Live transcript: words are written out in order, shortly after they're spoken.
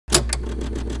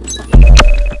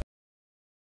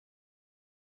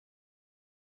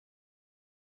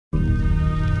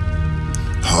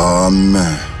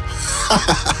man.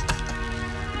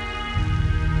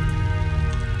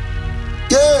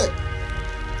 Yeah.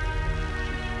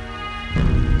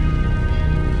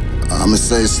 I'ma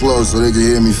say it slow so they can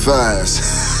hear me fast.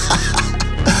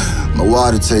 My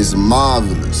water tastes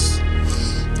marvelous.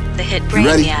 The hit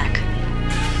Brainiac.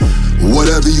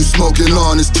 Whatever you smoking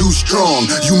on is too strong.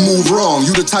 You move wrong,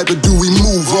 you the type of dude we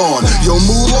move on. Yo,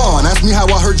 move on, ask me how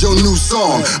I heard your new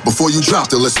song. Before you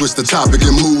dropped it, let's switch the topic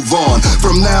and move on.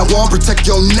 From now on, protect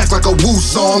your neck like a woo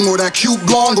song. Or that cute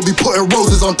blonde will be putting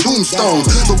roses on tombstones.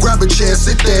 So grab a chair,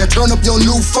 sit there, turn up your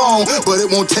new phone. But it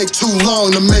won't take too long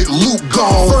to make Luke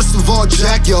gone. First of all,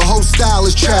 Jack, your whole style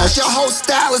is trash. Your whole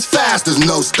style is fast, there's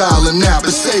no style in that,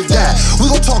 but save that. We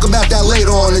gon' talk about that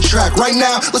later on the track. Right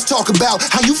now, let's talk about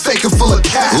how you faking full of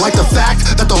cash. Like the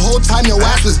fact that the whole time your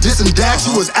ass was dissing Dax,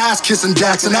 you was ass kissing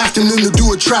Dax and asking him to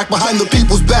do a track behind the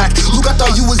people's back. Luke, I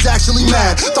thought you was actually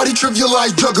mad. Thought he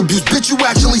trivialized drug abuse, bitch, you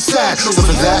actually sad. So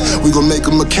for that, we gon' make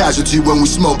him a casualty when we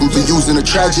smoke him. For using a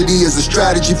tragedy as a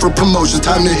strategy for promotion,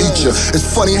 time to eat ya. It's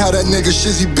funny how that nigga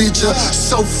Shizzy beat ya.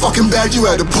 So fucking bad you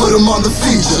had to put him on the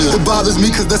feature. It bothers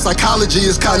me cause the psychology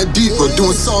is kinda deeper.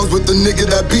 Doing songs with the nigga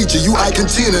that beat you. You Ike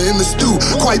and Tina in the stew,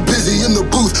 quite busy in the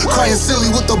booth, crying silly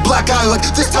with the black eye like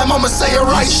this time I'ma say it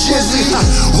right, Shizzy.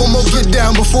 One more get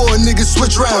down before a nigga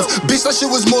switch rounds. Bitch, that shit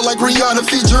was more like Rihanna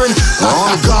featuring.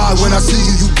 Oh God, when I see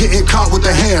you, you getting caught with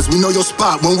the hands. We know your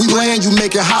spot. When we land, you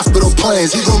making hospital plans.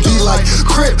 He gon' be like,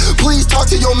 Crip, please talk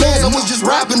to your man. I was just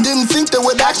rapping, didn't think that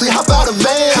would actually hop out of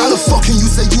van. How the fuck can you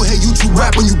say you hate YouTube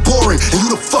rap when you boring? And you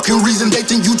the fucking reason they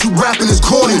think YouTube rapping is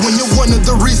corny. When you're one of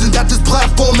the reasons that this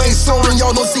platform ain't soaring.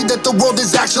 Y'all don't see that the world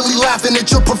is actually laughing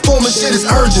at your performance. Shit is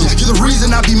urgent. You're the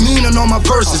reason I be meaning on my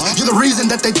verses. You're the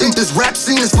reason that they think this rap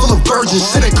scene is full of virgins.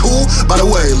 Shit ain't cool. By the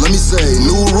way, let me say,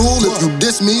 new rule, if you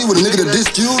diss me with a nigga that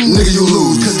dissed you, nigga you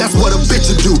lose. Cause that's what a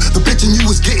bitch would do. The bitch in you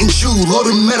is getting chewed.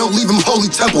 Loaded metal, leave him holy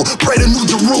temple. Pray to New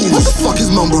Jerusalem. What the fuck is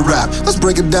mumble rap? Let's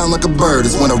break it down like a bird.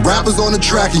 It's when a rapper's on the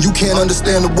track and you can't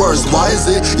understand the words. Why is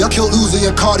it y'all kill Uzi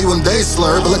and Cardi when they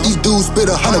slur, but let these dudes spit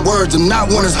 100 words and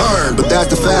not one is heard? But that's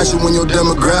the fashion when your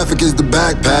demographic is the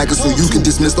backpacker. So you can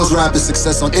dismiss those rappers'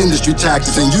 success on industry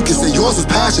tactics. And you can say yours was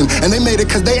passion and they made it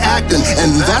cause they acting.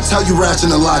 And that's how you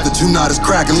rationalize that you not as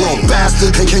cracking, little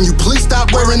bastard. And can you please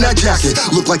stop wearing that jacket?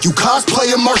 Look like you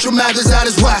cosplaying Marshall Mathers at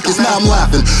his wackest. Now I'm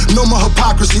laughing. No more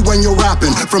hypocrisy when you're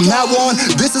rapping. From now on,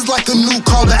 this is like a new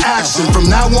call to action. From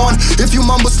now on, if you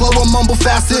mumble slow or mumble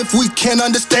fast, if we can't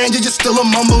understand you, you're still a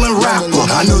mumbling rapper.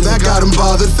 I know that got him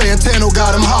bothered. Fantano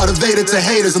got him harder. Vader to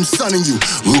haters, I'm sunning you.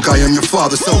 Luke, I am your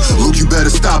father, so Luke, you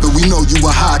better stop it. We know you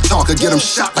a high talker. Get him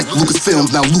shot like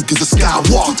Lucasfilms. Now Luke is a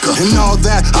Skywalker. And all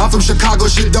that, I'm from Chicago,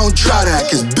 shit don't try that.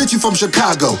 Cause bitch, you from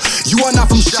Chicago. You are not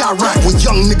from Chirac when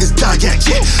young niggas die at.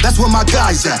 Yeah, that's where my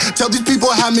guys at. Tell these people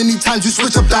how many times you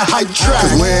switch up that hype track.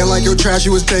 Cause when like your trash,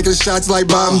 you was taking shots like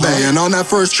Bombay. And on that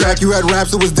first track, you had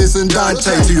raps that was dissing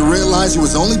Dante. Till you realized you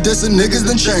was only dissing niggas,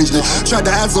 then changed it. Tried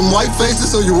to add some white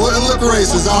faces so you wouldn't look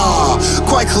racist.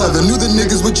 Quite clever, knew the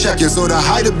niggas would check it. So to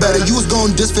hide it better, you was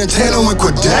gon' diss Fantano and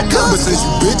Quadeca. But since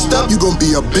you bitched up, you gon'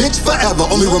 be a bitch forever.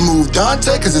 Only remove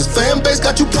Dante cause his fan base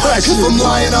got you precious. If I'm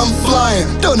lying, I'm flying.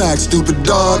 Don't act stupid,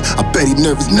 dog. I bet he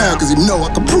nervous now cause he know I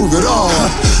can prove it all.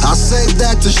 I'll save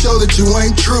that to show that you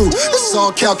ain't true. It's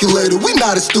all calculated, we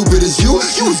not as stupid as you.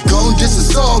 You was gon' diss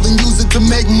us all, then use it to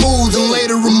make moves. And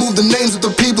later remove the names of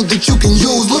the people that you can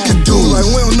use. Look at dude, like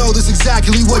we don't know this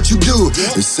exactly what you do.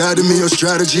 It's sad to me your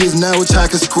strategy is now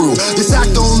attack a Scru. This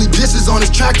actor only disses on his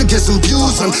track to get some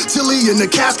views. Until he in the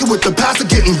casket with the pastor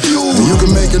getting viewed. You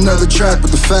can make another track,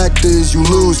 but the fact is you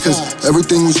lose. Cause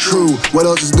everything was true, what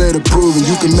else is there to prove? And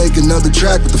you can make another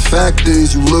track, but the fact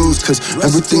is you lose. Cause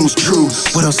everything was true,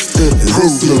 what else is there to prove?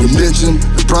 This nigga bitching,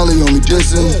 probably only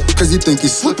dissing cause he think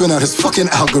he's slipping out his fucking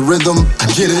algorithm. I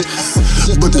get it,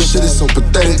 but this shit is so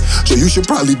pathetic. So you should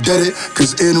probably dead it.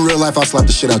 Cause in real life I'll slap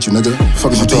the shit out you, nigga.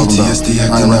 Fuck is you talking about?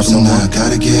 I ain't rapping no more.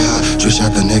 Gotta get high, just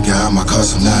shot the nigga out my car,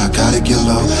 so now I gotta get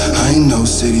low. I ain't no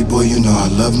city boy, you know I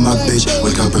love my bitch.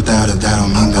 Wake up without it, that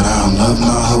don't mean that I don't love my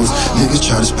hoes. Niggas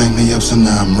try to spank me up, so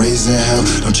now I'm raising hell.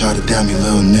 Don't try to doubt me,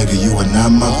 little nigga, you are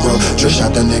not my bro. Just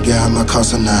shot that nigga out my car,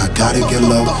 so now I gotta get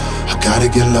low. I gotta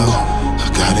get low, I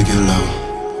gotta get low.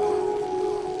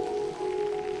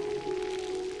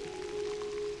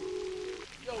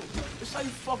 Yo, it's how you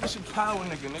fucking some power,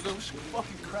 nigga. What's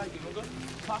fucking cracking, nigga?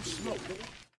 Pop smoke,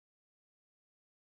 nigga.